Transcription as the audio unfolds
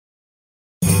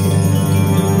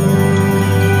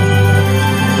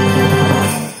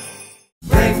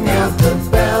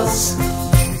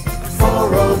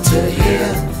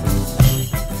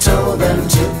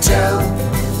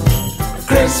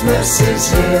Christmas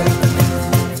is here.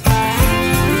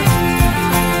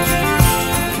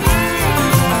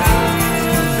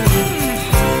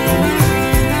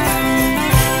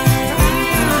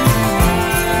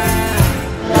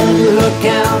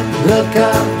 Look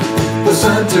out, for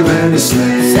Santa and his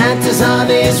sleigh. Santa's on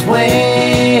his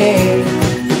way.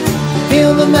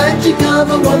 Feel the magic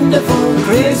of a wonderful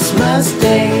Christmas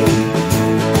day.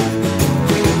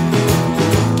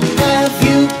 Have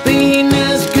you been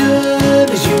as good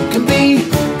as you can be?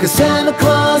 'Cause Santa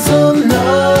Claus will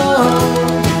know.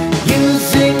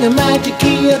 Using a magic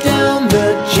key down the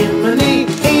chimney,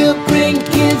 he'll bring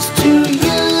gifts to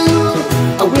you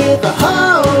with a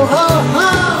ho, ho, ho.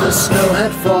 The snow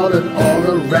had fallen all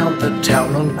around the town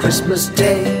on Christmas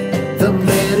Day. The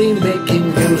merry-making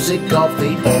music of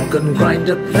the organ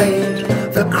grinder played.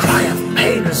 The cry of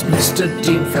pain as Mr.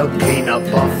 Dean fell clean up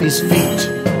off his feet.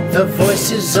 The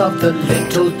voices of the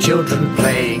little children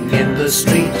playing in the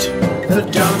street. The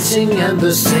dancing and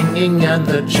the singing and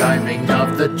the chiming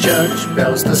of the church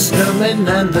bells. The snowmen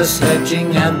and the sledging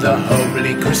and the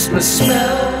homely Christmas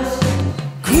smells.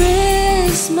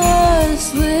 Christmas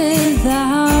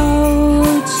without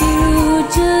you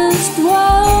just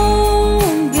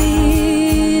won't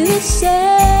be the same.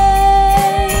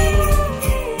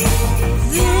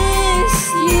 This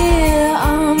year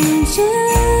I'm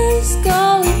just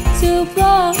going to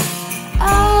block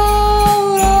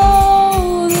out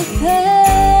all the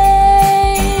pain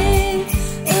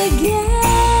again.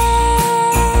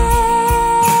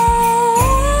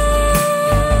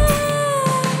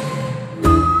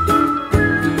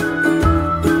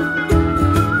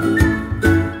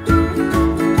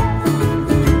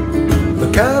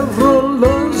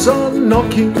 Carolers are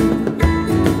knocking,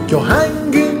 you're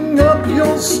hanging up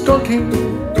your stocking,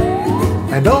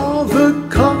 and all the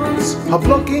cars are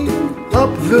blocking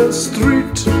up the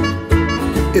street.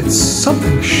 It's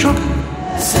something shocking.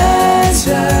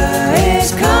 Santa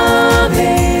is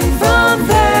coming from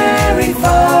very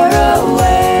far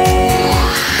away,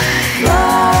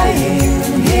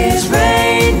 flying his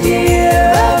reindeer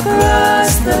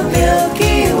across the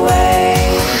Milky Way.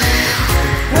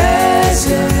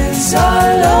 Presents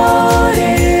are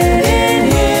loaded in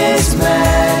his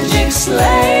magic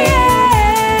sleigh.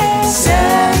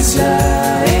 Santa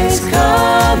is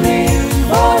coming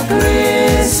for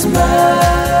Christmas.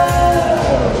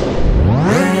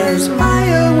 As I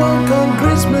awoke on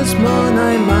Christmas morn,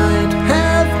 I might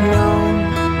have known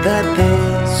that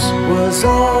this was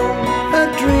all a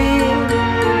dream.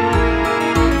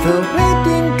 The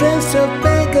wedding dress of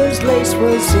beggar's lace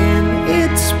was in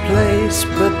its place,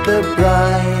 but the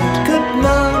bride could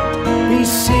not be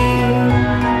seen.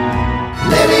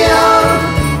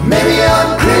 Maybe on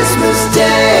Christmas Day.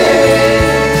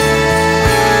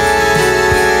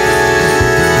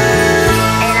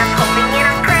 And I'm hoping and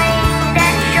I'm praying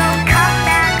that you'll come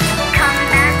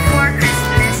back for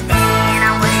Christmas Day. And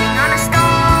I'm wishing on a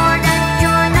star that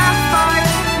you're not far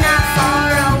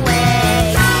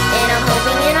away. And I'm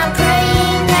hoping and I'm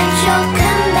praying that you'll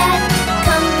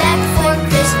come back for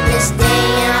Christmas Day.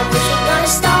 And I'm wishing on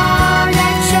a star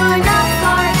that you're not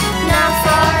far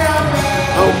away.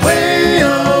 Away,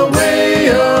 away,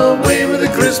 away with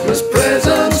the Christmas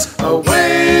presents.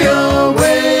 Away,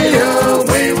 away,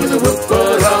 away with the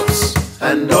whoop-a-ups.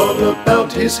 And all about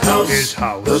his house,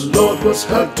 the Lord was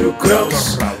heard to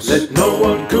grouse. Let no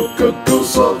one cook a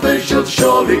goose, or they shall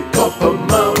surely cop a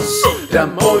mouse.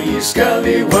 Damn all ye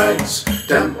scallywags,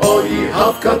 damn all ye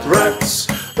half-cut rats.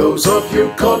 Those of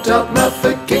you caught out math,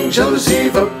 the king shall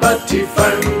receive a batty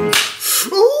fang.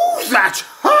 Ooh, that's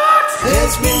hot!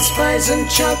 There's mince pies and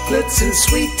chocolates and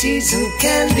sweeties and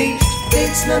candy,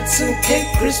 dates, nuts and cake,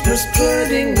 Christmas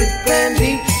pudding with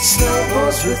brandy,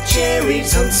 snowballs with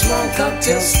cherries on small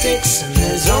cocktail sticks. And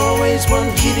there's always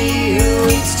one kitty who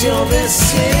eats till they're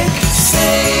sick.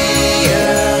 Say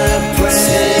a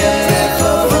prayer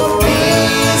for the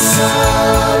peace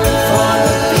of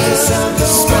the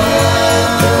world,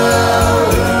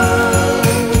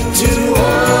 to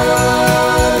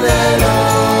one and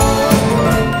all.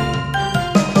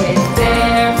 With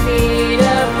bare feet, a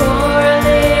poor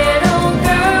little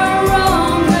girl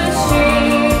roamed the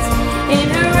streets. In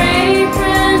her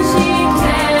apron, she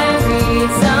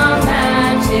carried some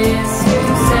matches to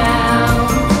sell.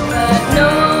 But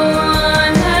no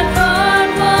one had bought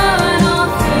one all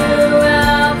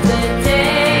throughout the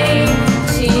day.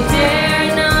 She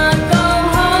dared not go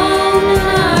home,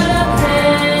 not a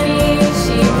penny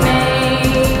she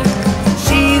made.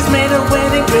 She's made a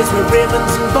wedding dress with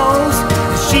ribbons and bows.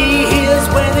 She hears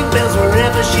wedding bells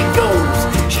wherever she goes.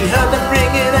 She heard them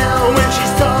ring it out when she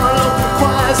saw a local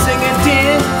choir singing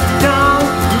ding dong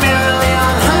merrily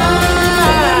on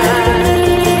high.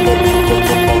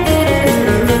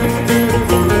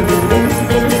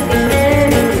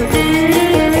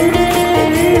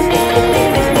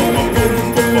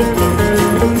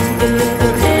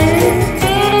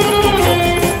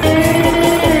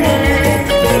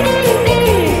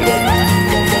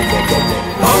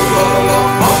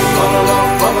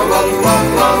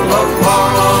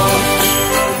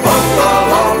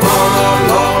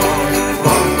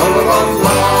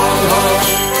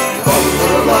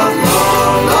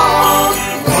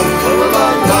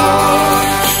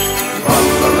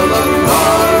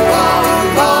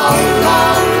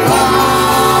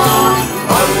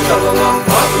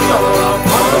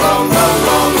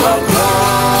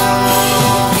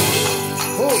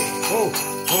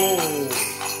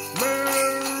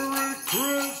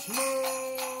 Christmas.